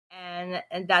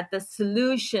and that the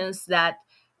solutions that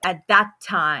at that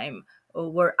time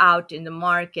were out in the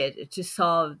market to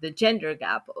solve the gender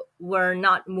gap were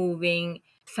not moving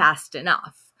fast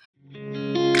enough.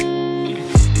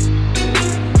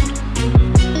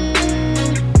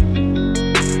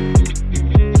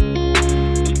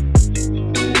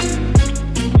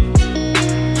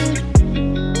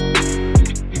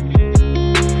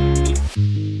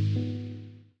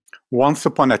 Once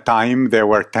upon a time, there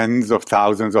were tens of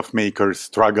thousands of makers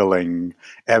struggling.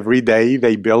 Every day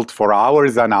they built for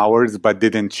hours and hours but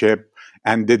didn't ship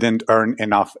and didn't earn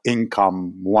enough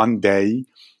income. One day,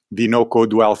 the No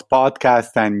Code Wealth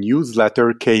podcast and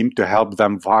newsletter came to help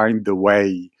them find the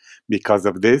way. Because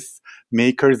of this,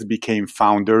 makers became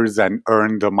founders and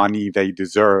earned the money they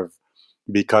deserve.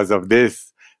 Because of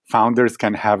this, founders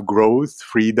can have growth,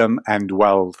 freedom, and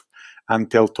wealth.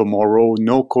 Until tomorrow,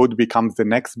 no code becomes the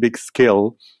next big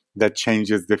skill that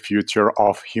changes the future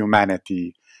of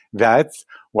humanity. That's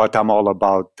what I'm all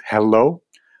about. Hello,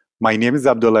 my name is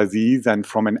Abdulaziz, and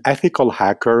from an ethical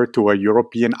hacker to a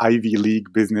European Ivy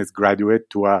League business graduate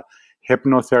to a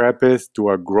hypnotherapist to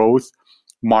a growth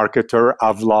marketer,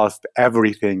 I've lost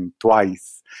everything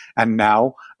twice. And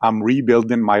now I'm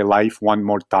rebuilding my life one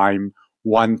more time,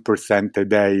 1% a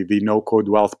day. The No Code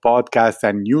Wealth podcast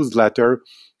and newsletter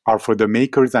are for the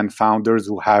makers and founders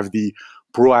who have the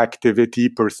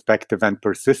proactivity, perspective, and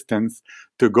persistence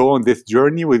to go on this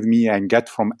journey with me and get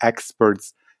from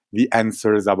experts the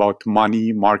answers about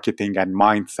money, marketing, and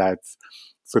mindsets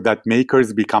so that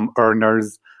makers become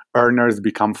earners, earners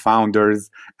become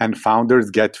founders, and founders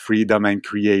get freedom and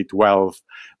create wealth.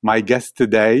 My guest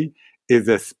today is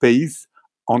a space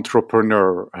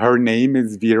entrepreneur. Her name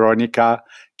is Veronica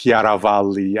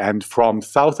Chiaravalli, and from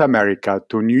South America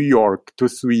to New York to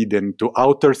Sweden to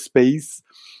outer space,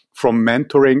 from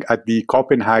mentoring at the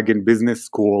Copenhagen Business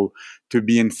School to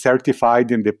being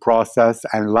certified in the process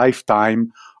and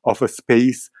lifetime of a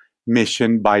space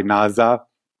mission by NASA,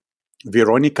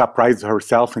 Veronica prides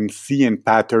herself in seeing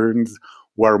patterns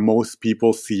where most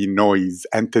people see noise.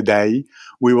 And today,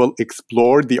 we will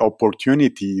explore the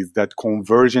opportunities that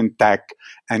conversion tech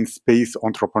and space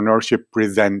entrepreneurship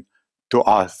present to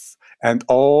us, and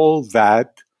all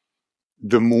that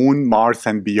the moon, Mars,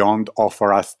 and beyond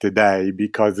offer us today,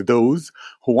 because those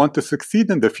who want to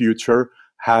succeed in the future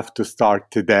have to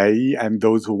start today, and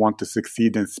those who want to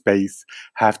succeed in space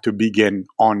have to begin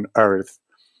on Earth.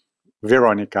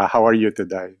 Veronica, how are you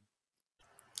today?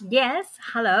 Yes,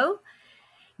 hello.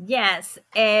 Yes,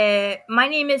 my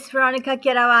name is Veronica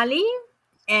Chiaravalli,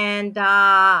 and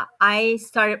I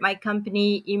started my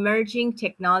company Emerging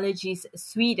Technologies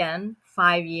Sweden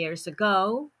 5 years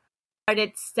ago.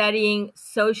 Started studying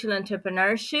social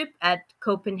entrepreneurship at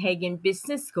Copenhagen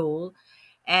Business School,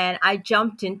 and I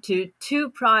jumped into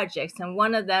two projects, and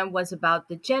one of them was about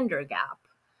the gender gap.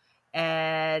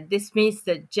 This means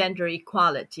the gender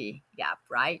equality gap,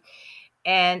 right?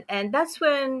 And that's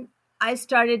when I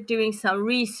started doing some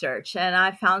research, and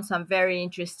I found some very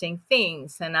interesting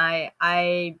things. And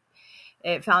I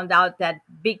found out that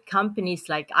big companies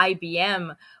like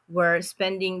IBM were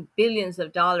spending billions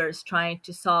of dollars trying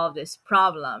to solve this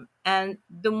problem. And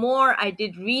the more I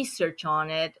did research on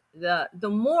it, the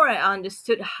more I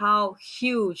understood how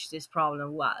huge this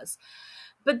problem was.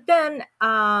 But then,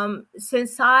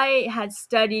 since I had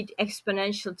studied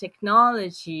exponential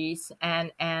technologies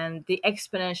and the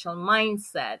exponential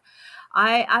mindset,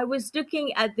 I was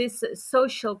looking at this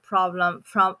social problem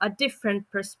from a different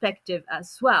perspective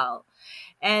as well,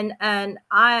 and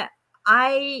I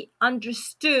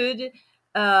understood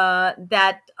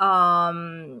that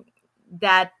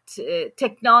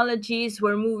technologies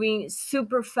were moving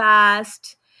super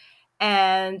fast,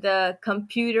 and the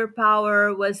computer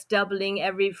power was doubling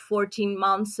every 14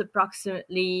 months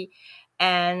approximately,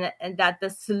 and that the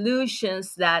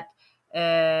solutions that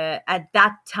at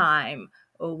that time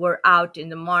were out in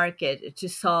the market to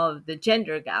solve the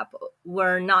gender gap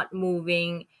were not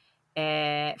moving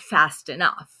fast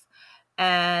enough.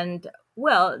 And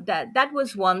well, that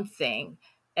was one thing.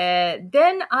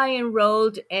 Then I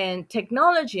enrolled in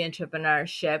technology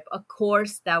entrepreneurship, a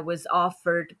course that was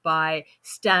offered by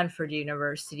Stanford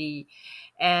University.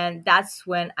 And that's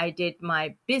when I did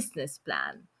my business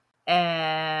plan.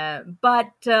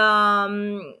 But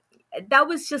that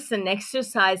was just an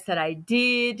exercise that I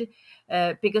did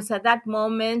because at that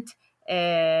moment,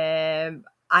 I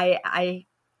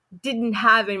didn't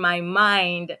have in my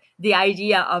mind the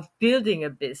idea of building a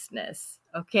business.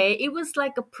 Okay. It was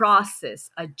like a process,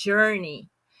 a journey.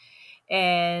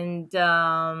 And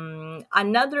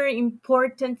another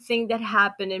important thing that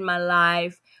happened in my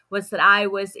life was that I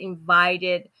was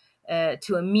invited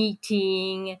to a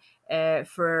meeting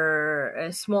for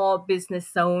small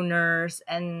business owners.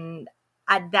 And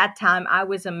at that time, I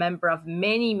was a member of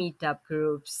many meetup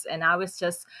groups, and I was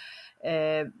just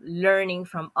learning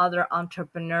from other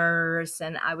entrepreneurs,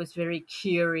 and I was very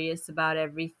curious about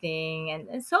everything.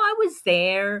 And so I was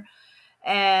there,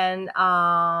 and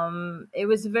it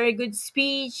was a very good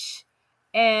speech.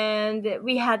 And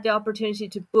we had the opportunity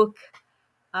to book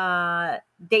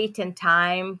date and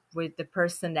time with the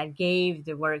person that gave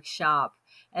the workshop.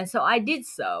 And so I did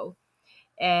so.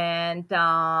 And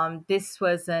this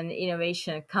was an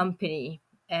innovation company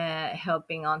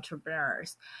helping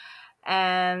entrepreneurs.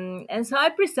 And so I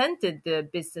presented the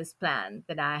business plan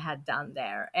that I had done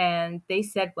there. And they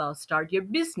said, well, start your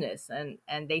business.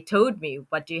 And they told me,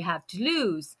 what do you have to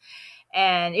lose?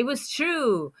 And it was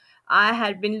true. I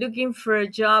had been looking for a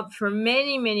job for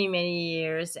many, many, many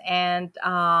years, and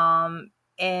I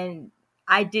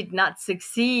did not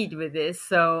succeed with this.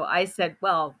 So I said,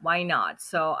 well, why not?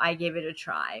 So I gave it a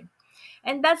try,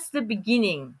 and that's the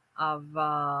beginning of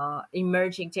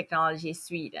Emerging Technology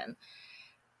Sweden.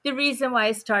 The reason why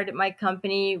I started my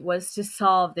company was to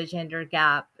solve the gender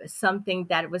gap, something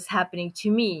that was happening to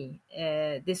me.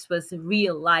 This was a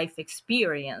real life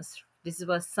experience. This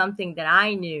was something that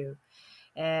I knew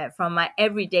from my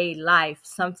everyday life,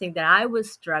 something that I was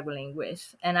struggling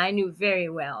with and I knew very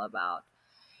well about.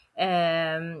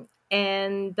 But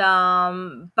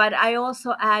I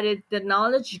also added the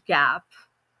knowledge gap,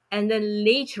 and then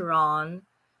later on,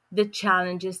 the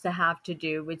challenges that have to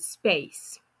do with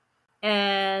space.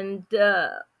 And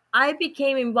I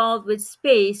became involved with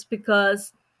space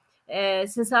because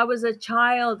since I was a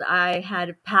child, I had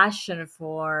a passion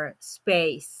for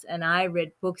space, and I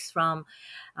read books from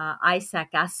Isaac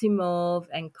Asimov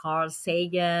and Carl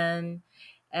Sagan.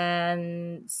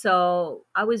 And so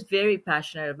I was very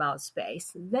passionate about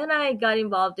space. Then I got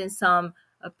involved in some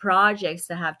projects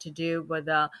that have to do with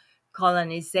the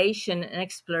colonization and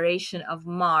exploration of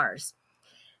Mars.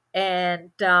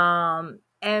 And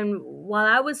while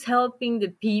I was helping the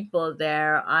people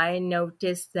there, I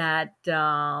noticed that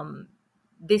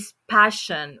this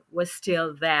passion was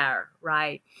still there,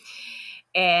 right?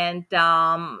 And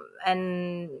I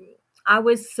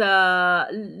was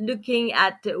looking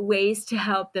at ways to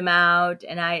help them out,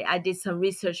 and I did some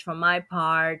research from my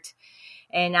part,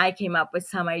 and I came up with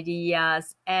some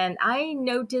ideas, and I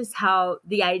noticed how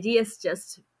the ideas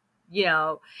just,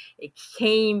 it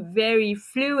came very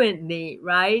fluently,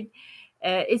 right?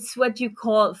 It's what you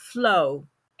call flow.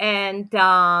 And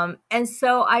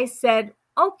so I said,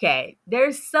 okay,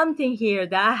 there's something here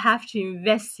that I have to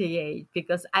investigate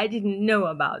because I didn't know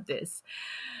about this.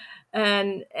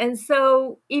 And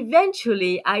so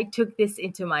eventually I took this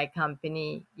into my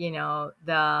company, the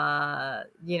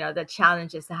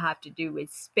challenges that have to do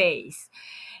with space.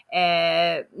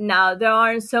 Now there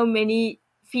aren't so many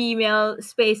female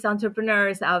space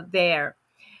entrepreneurs out there.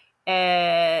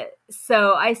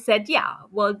 So I said, yeah,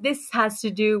 well, this has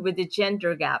to do with the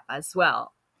gender gap as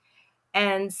well.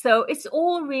 And so it's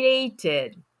all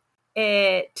related.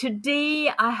 Today,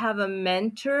 I have a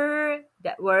mentor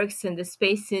that works in the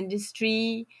space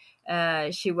industry.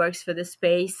 She works for the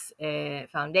Space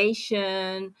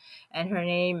Foundation, and her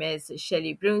name is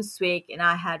Shelley Brunswick. And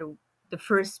I had the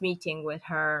first meeting with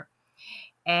her.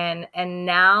 And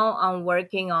now I'm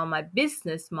working on my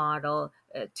business model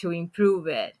to improve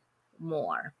it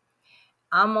more.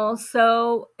 I'm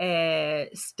also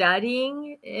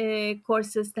studying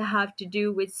courses that have to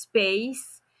do with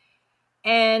space,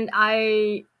 and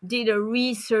I did a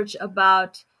research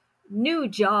about new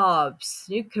jobs,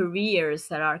 new careers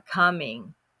that are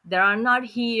coming that are not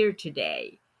here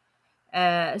today.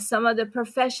 Some of the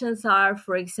professions are,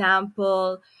 for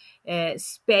example,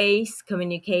 space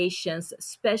communications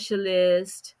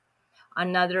specialist.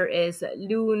 Another is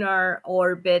lunar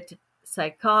orbit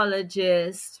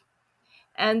psychologist,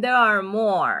 and there are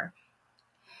more.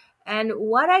 And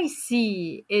what I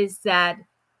see is that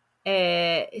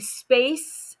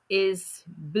space is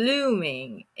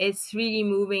blooming. It's really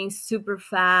moving super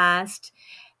fast,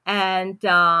 and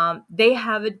they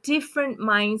have a different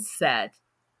mindset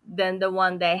than the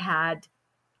one they had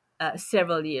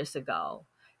several years ago.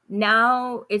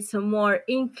 Now it's a more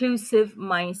inclusive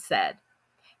mindset,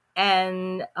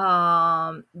 and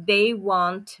they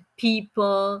want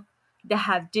people that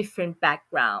have different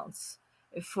backgrounds.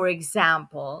 For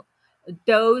example,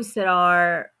 those that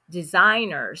are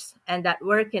designers and that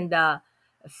work in the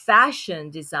fashion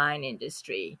design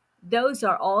industry, those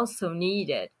are also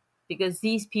needed because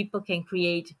these people can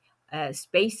create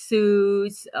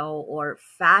spacesuits or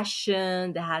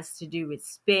fashion that has to do with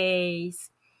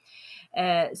space.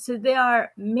 So there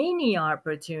are many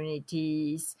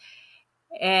opportunities,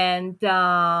 and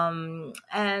the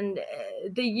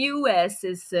U.S.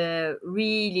 is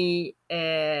really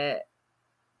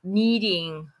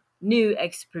needing new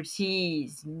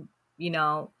expertise. You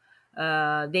know,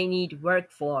 they need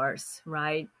workforce,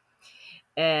 right?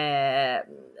 Uh,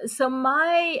 so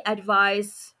my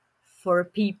advice for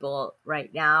people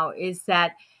right now is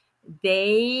that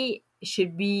they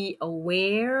should be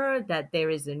aware that there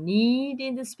is a need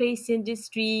in the space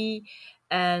industry,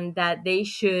 and that they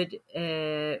should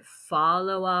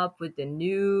follow up with the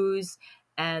news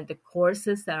and the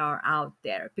courses that are out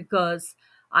there, because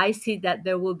I see that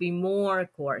there will be more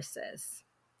courses.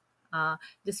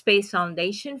 The Space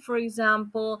Foundation, for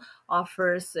example,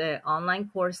 offers online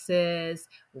courses,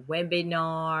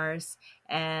 webinars,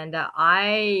 and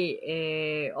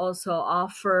I also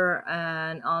offer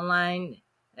an online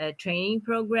training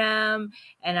program,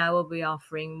 and I will be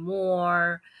offering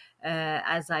more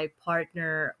as I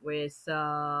partner with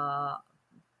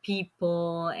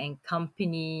people and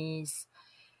companies.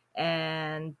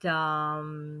 And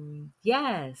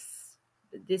yes,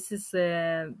 this is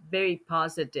very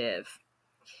positive.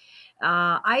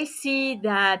 I see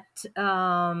that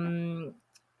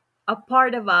a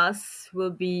part of us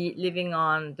will be living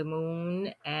on the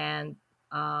moon, and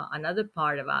another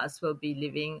part of us will be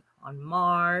living on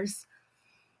Mars.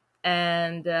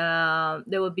 And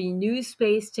there will be new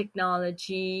space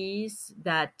technologies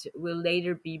that will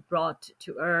later be brought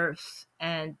to Earth,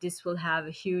 and this will have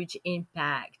a huge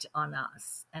impact on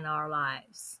us and our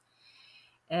lives.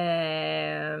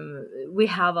 We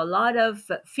have a lot of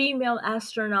female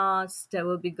astronauts that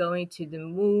will be going to the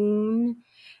moon,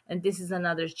 and this is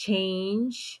another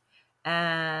change.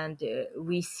 And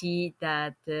we see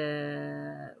the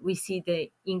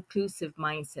inclusive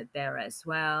mindset there as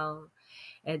well.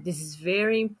 This is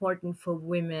very important for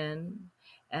women,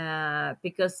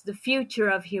 because the future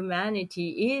of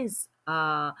humanity is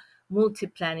a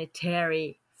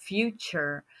multiplanetary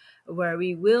future where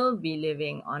we will be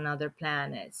living on other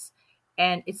planets.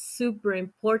 And it's super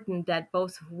important that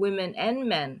both women and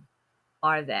men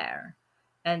are there,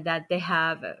 and that they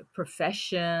have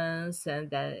professions, and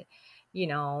that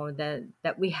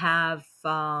that we have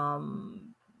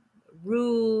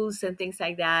rules and things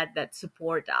like that that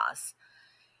support us.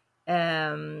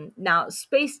 Now,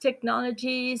 space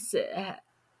technologies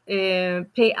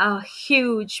play a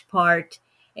huge part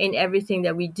in everything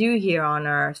that we do here on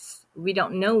Earth. We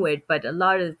don't know it, but a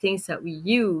lot of the things that we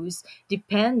use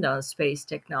depend on space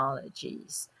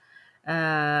technologies.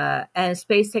 And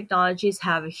space technologies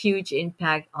have a huge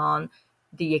impact on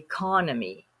the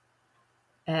economy.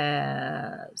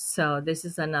 So, this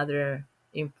is another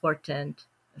important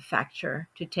factor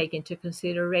to take into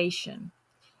consideration.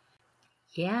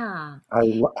 Yeah.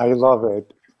 I love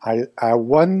it. I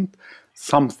want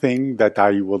something that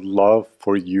I would love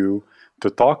for you to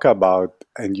talk about,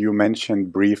 and you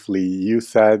mentioned briefly. You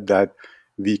said that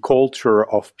the culture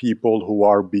of people who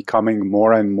are becoming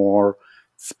more and more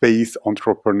space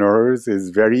entrepreneurs is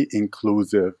very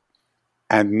inclusive.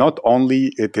 And not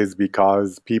only it is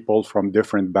because people from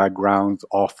different backgrounds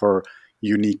offer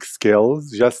unique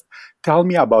skills. Just tell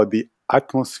me about the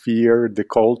atmosphere, the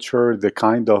culture, the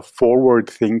kind of forward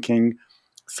thinking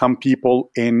some people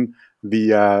in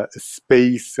the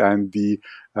space and the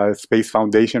Space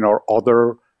Foundation or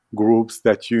other groups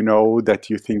that you know that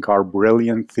you think are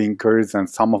brilliant thinkers, and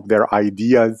some of their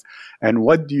ideas. And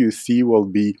what do you see will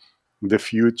be the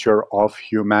future of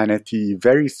humanity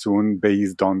very soon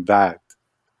based on that?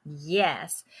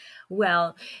 Yes.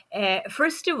 Well,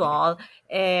 first of all,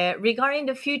 regarding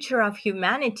the future of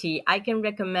humanity, I can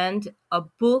recommend a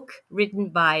book written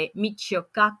by Michio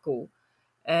Kaku,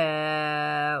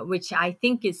 which I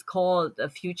think is called The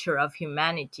Future of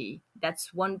Humanity.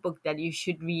 That's one book that you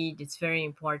should read. It's very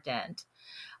important.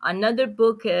 Another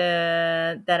book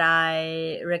that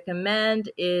I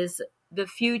recommend is The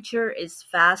Future is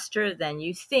Faster Than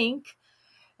You Think,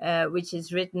 which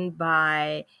is written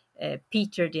by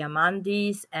Peter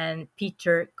Diamandis and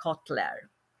Peter Kotler.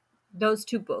 Those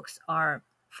two books are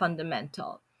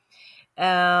fundamental.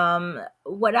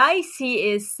 What I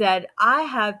see is that I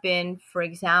have been, for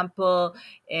example,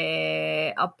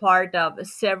 a part of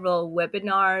several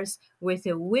webinars with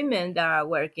the women that are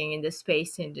working in the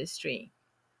space industry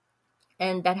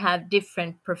and that have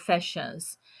different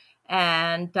professions.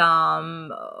 And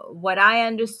what I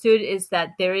understood is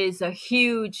that there is a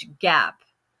huge gap,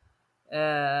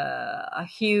 a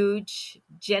huge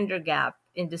gender gap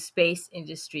in the space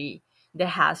industry that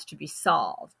has to be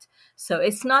solved. So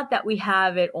it's not that we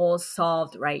have it all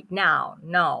solved right now.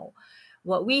 No.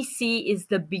 What we see is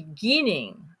the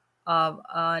beginning of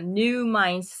a new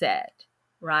mindset,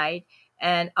 right?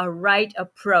 And a right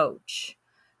approach.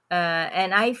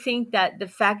 And I think that the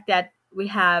fact that we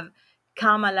have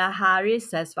Kamala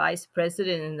Harris as vice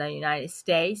president in the United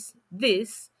States,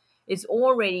 this is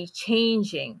already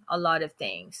changing a lot of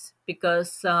things.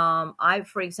 Because I,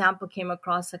 for example, came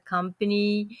across a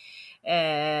company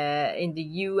in the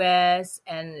U.S.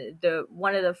 and the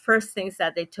one of the first things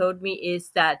that they told me is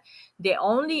that they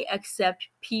only accept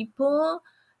people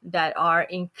that are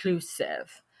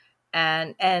inclusive,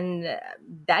 and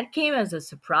that came as a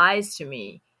surprise to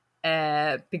me,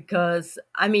 because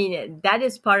I mean that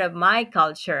is part of my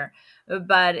culture,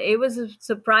 but it was a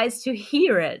surprise to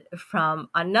hear it from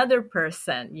another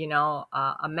person,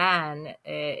 a man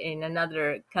in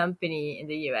another company in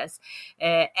the U.S.,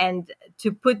 and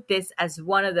to put this as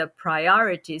one of the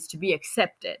priorities to be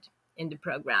accepted in the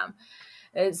program.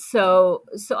 So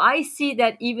I see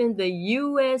that even the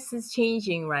U.S. is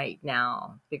changing right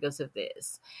now because of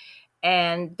this.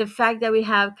 And the fact that we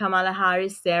have Kamala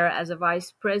Harris there as a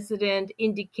vice president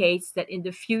indicates that in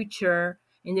the future,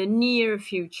 in the near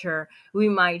future, we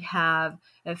might have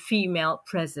female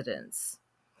presidents.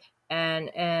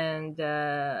 And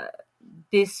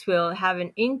this will have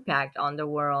an impact on the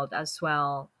world as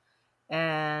well.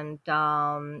 And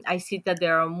I see that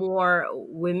there are more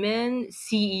women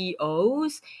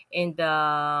CEOs in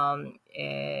the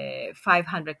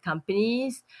 500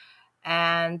 companies,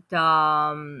 and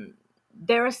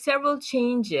there are several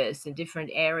changes in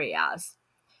different areas.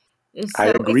 I So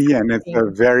it's agree, and it's a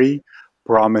exciting. very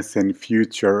promising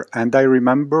future. And I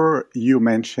remember you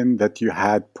mentioned that you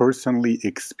had personally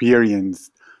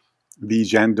experienced the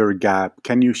gender gap.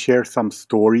 Can you share some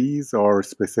stories or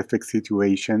specific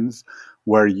situations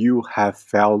where you have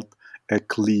felt a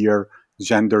clear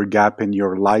gender gap in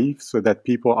your life so that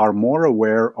people are more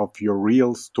aware of your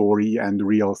real story and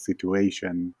real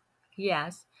situation?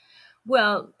 Yes.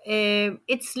 Well,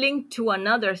 it's linked to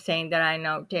another thing that I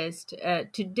noticed.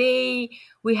 Today,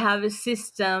 we have a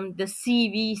system, the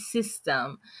CV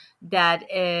system, that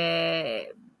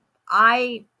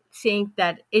I think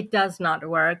that it does not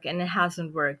work and it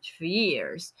hasn't worked for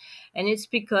years. And it's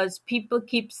because people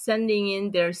keep sending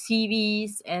in their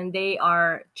CVs and they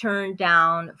are turned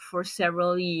down for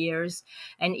several years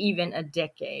and even a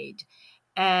decade.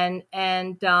 And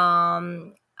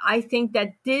I think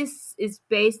that this is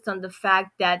based on the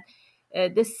fact that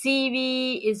the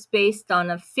CV is based on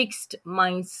a fixed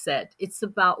mindset. It's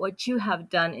about what you have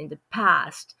done in the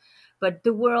past. But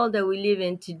the world that we live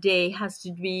in today has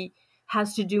to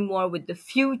do more with the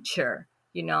future.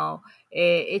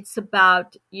 It's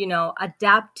about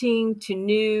adapting to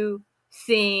new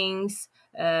things,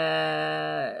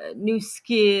 new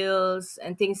skills,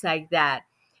 and things like that.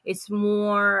 It's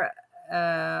more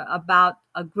about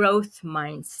a growth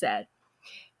mindset.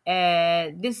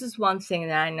 This is one thing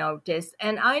that I noticed.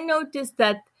 And I noticed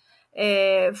that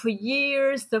for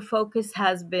years, the focus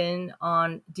has been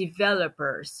on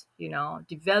developers,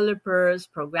 developers,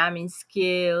 programming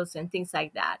skills, and things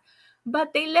like that.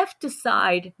 But they left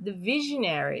aside the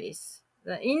visionaries,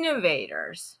 the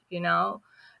innovators,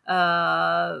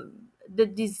 uh, the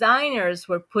designers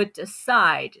were put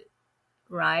aside,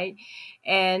 right?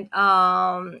 And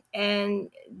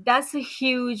that's a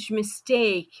huge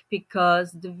mistake,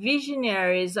 because the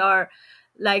visionaries are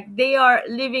like, they are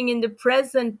living in the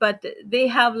present, but they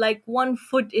have like one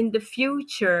foot in the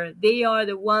future. They are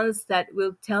the ones that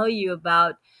will tell you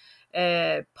about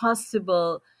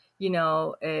possible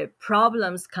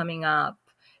problems coming up,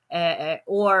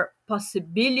 or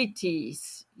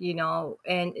possibilities,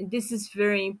 and this is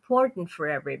very important for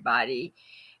everybody.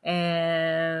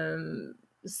 Um,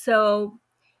 so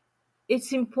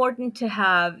it's important to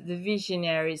have the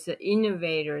visionaries, the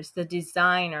innovators, the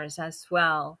designers as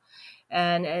well.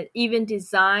 And even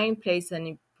design plays an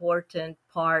important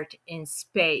part in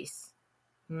space.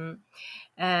 Mm.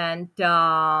 And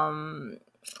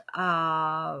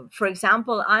for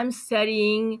example, I'm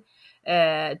studying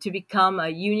to become a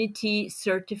Unity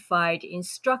certified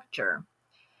instructor,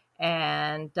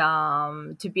 and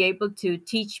to be able to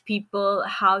teach people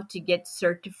how to get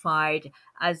certified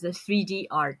as a 3D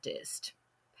artist.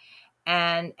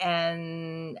 And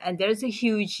there's a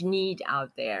huge need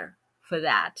out there for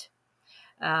that.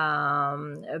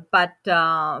 But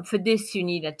for this, you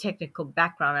need a technical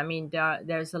background. I mean,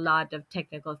 there's a lot of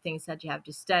technical things that you have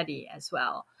to study as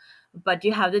well. But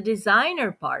you have the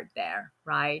designer part there,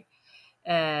 right?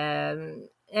 And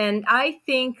I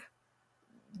think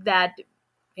that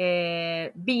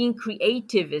being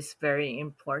creative is very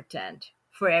important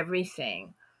for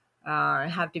everything.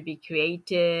 Have to be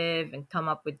creative and come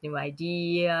up with new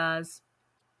ideas.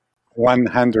 Yeah.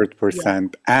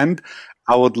 100%. And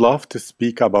I would love to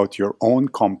speak about your own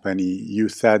company. You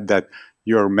said that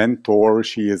your mentor,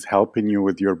 she is helping you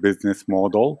with your business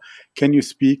model. Can you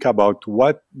speak about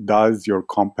what does your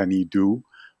company do?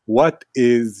 What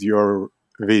is your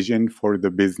vision for the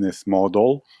business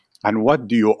model? And what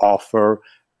do you offer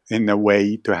in a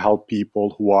way to help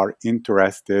people who are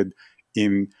interested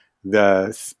in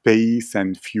the space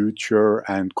and future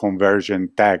and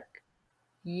conversion tech?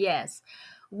 Yes.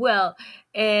 Well,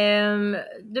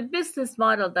 the business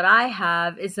model that I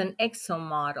have is an Exo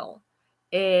model.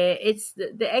 It's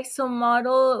the Exo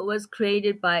model was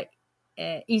created by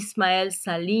Ismail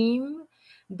Salim,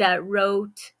 that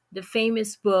wrote the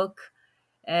famous book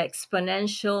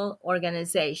Exponential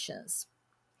Organizations.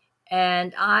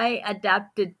 And I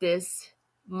adapted this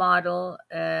model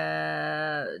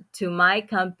to my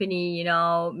company,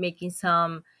 making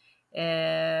some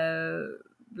uh,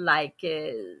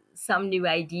 some new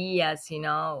ideas,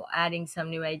 adding some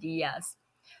new ideas.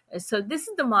 So this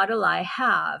is the model I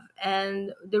have,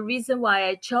 and the reason why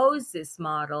I chose this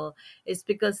model is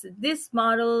because this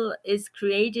model is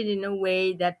created in a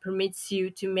way that permits you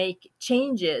to make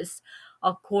changes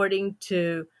according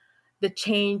to the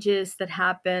changes that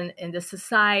happen in the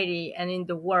society and in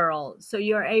the world. So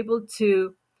you're able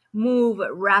to move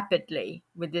rapidly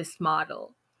with this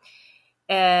model.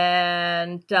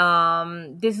 And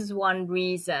this is one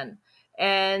reason.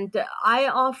 And I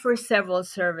offer several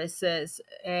services.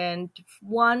 And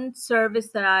one service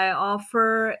that I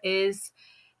offer is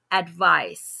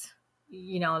advice,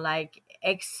 like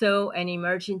EXO and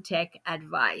emerging tech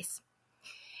advice.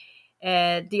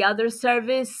 The other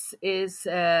service is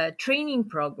training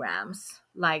programs.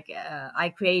 Like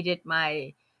I created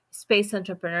my space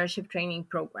entrepreneurship training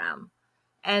program.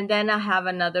 And then I have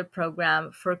another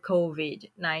program for COVID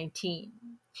 19.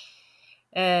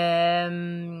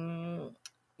 Um,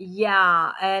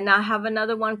 yeah, and I have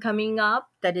another one coming up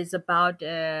that is about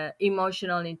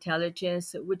emotional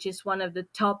intelligence, which is one of the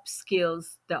top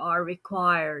skills that are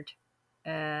required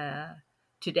uh,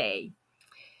 today.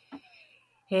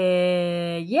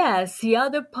 Yes, the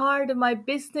other part of my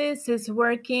business is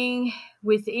working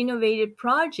with innovative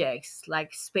projects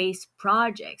like space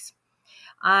projects.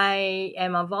 I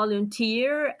am a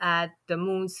volunteer at the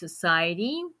Moon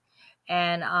Society,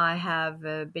 and I have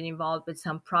been involved with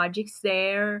some projects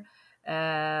there.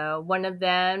 One of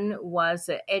them was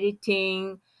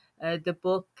editing the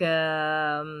book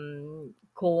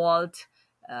called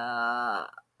uh,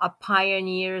 A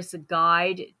Pioneer's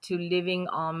Guide to Living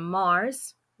on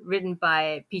Mars, written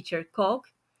by Peter Koch.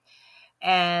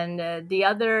 And the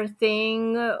other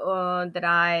thing that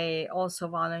I also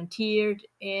volunteered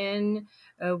in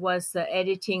was the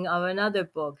editing of another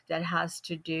book that has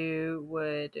to do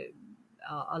with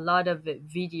a lot of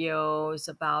videos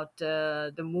about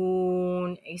the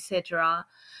moon, etc.,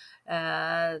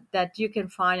 that you can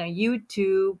find on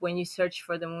YouTube when you search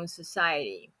for the Moon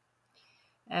Society.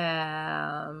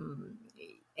 Um,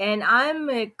 and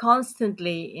I'm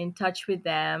constantly in touch with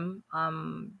them.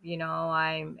 I'm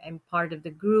part of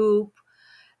the group.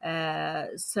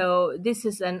 So this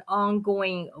is an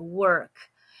ongoing work,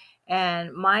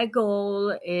 and my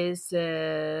goal is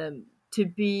to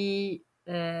be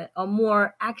a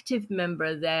more active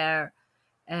member there,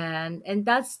 and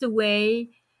that's the way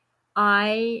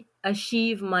I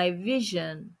achieve my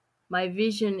vision. My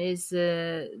vision is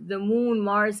the moon,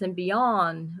 Mars, and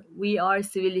beyond. We are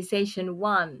civilization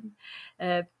one,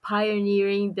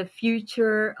 pioneering the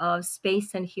future of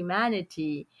space and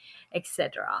humanity,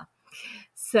 etc.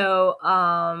 So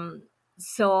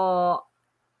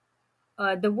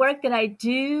the work that I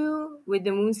do with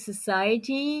the Moon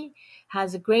Society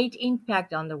has a great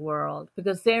impact on the world,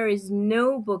 because there is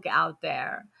no book out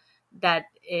there that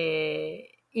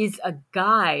is a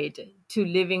guide to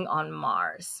living on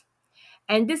Mars.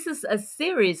 And this is a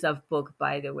series of book,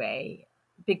 by the way,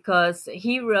 because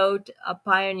he wrote A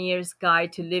Pioneer's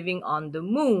Guide to Living on the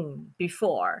Moon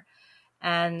before,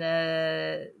 and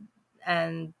the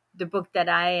book that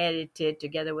I edited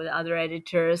together with other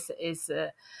editors is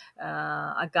a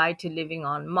guide to living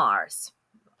on Mars.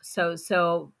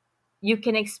 So you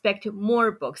can expect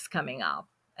more books coming up,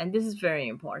 and this is very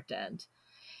important.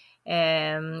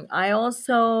 I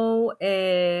also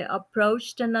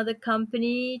approached another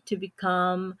company to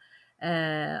become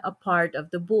a part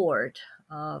of the board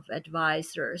of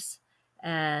advisors,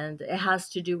 and it has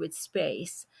to do with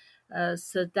space.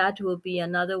 So that will be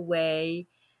another way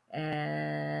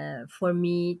for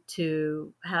me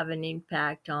to have an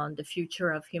impact on the future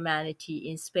of humanity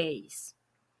in space.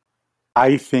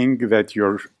 I think that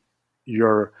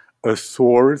you're a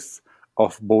source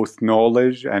of both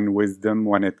knowledge and wisdom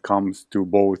when it comes to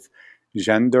both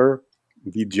gender,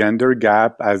 the gender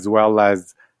gap, as well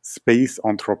as space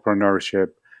entrepreneurship.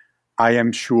 I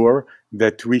am sure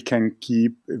that we can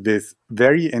keep this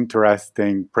very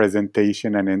interesting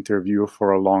presentation and interview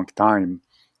for a long time.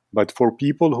 But for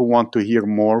people who want to hear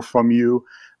more from you,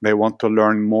 they want to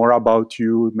learn more about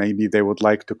you, maybe they would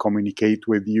like to communicate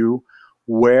with you,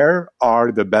 where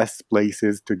are the best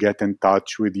places to get in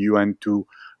touch with you and to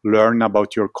learn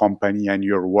about your company and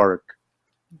your work?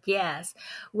 Yes.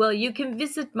 Well, you can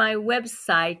visit my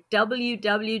website,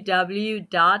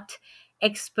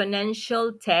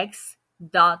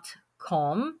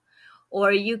 www.exponentialtext.com,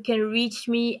 or you can reach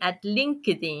me at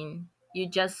LinkedIn. You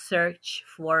just search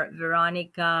for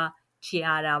Veronica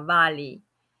Chiaravali.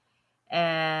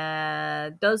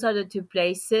 Those are the two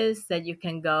places that you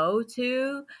can go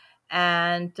to.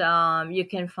 And you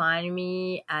can find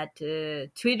me at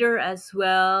Twitter as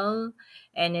well.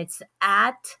 And it's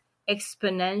at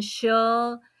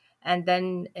exponential. And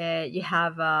then you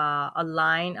have a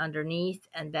line underneath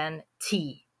and then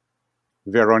T.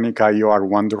 Veronica, you are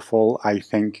wonderful. I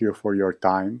thank you for your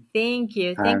time. Thank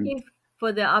you. Thank And you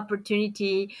for the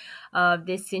opportunity of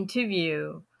this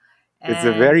interview. it's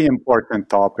a And very important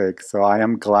topic. So I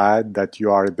am glad that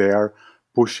you are there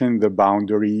pushing the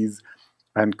boundaries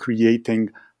and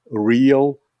creating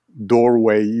real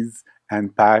doorways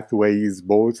and pathways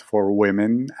both for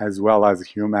women as well as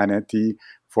humanity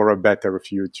for a better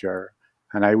future.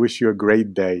 And I wish you a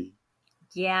great day.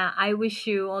 yeah, I wish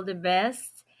you all the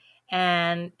best,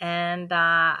 and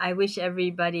I wish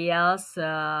everybody else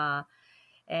luck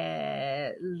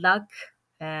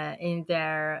in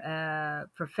their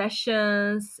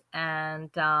professions, and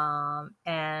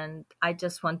I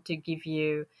just want to give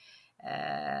you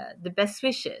the best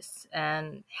wishes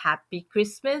and happy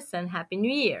Christmas and happy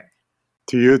New Year.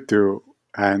 To you too,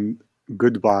 and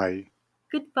goodbye.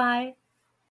 Goodbye.